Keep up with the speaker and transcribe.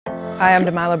Hi, I'm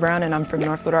Delilah Brown and I'm from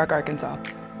North Little Rock, Arkansas.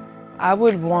 I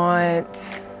would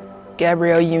want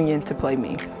Gabrielle Union to play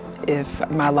me if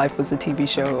my life was a TV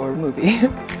show or movie.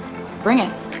 Bring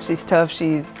it. She's tough,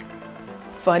 she's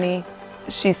funny.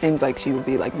 She seems like she would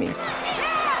be like me.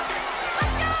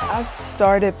 I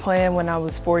started playing when I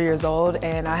was 4 years old,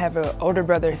 and I have an older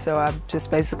brother, so I've just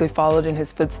basically followed in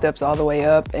his footsteps all the way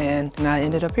up, and I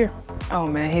ended up here. Oh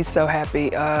man, he's so happy.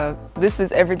 This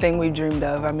is everything we dreamed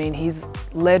of. I mean, he's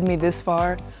led me this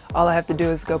far. All I have to do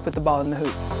is go put the ball in the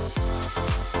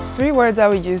hoop. 3 words I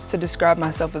would use to describe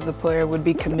myself as a player would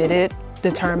be committed,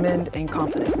 determined, and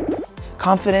confident.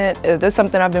 Confident, that's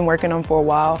something I've been working on for a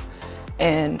while,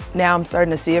 and now I'm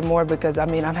starting to see it more because, I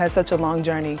mean, I've had such a long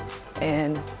journey,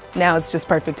 and now it's just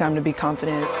perfect time to be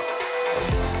confident.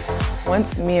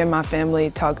 Once me and my family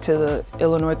talked to the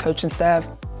Illinois coaching staff,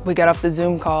 we got off the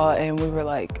Zoom call and we were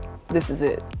like, this is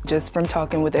it. Just from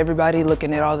talking with everybody,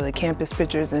 looking at all the campus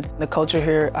pictures and the culture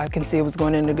here, I can see it was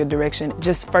going in a good direction.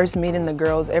 Just first meeting the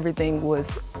girls, everything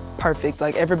was perfect.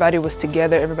 Like everybody was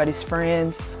together, everybody's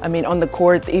friends. I mean, on the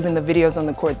court, even the videos on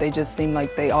the court, they just seemed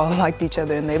like they all liked each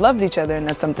other and they loved each other, and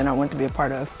that's something I want to be a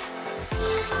part of.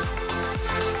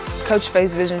 Coach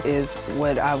Faye's vision is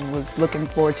what I was looking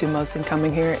forward to most in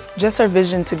coming here. Just her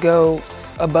vision to go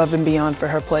above and beyond for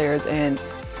her players and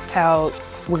how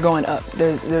we're going up.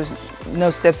 There's no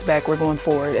steps back, we're going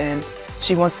forward, and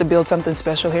she wants to build something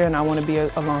special here, and I want to be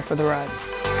along for the ride.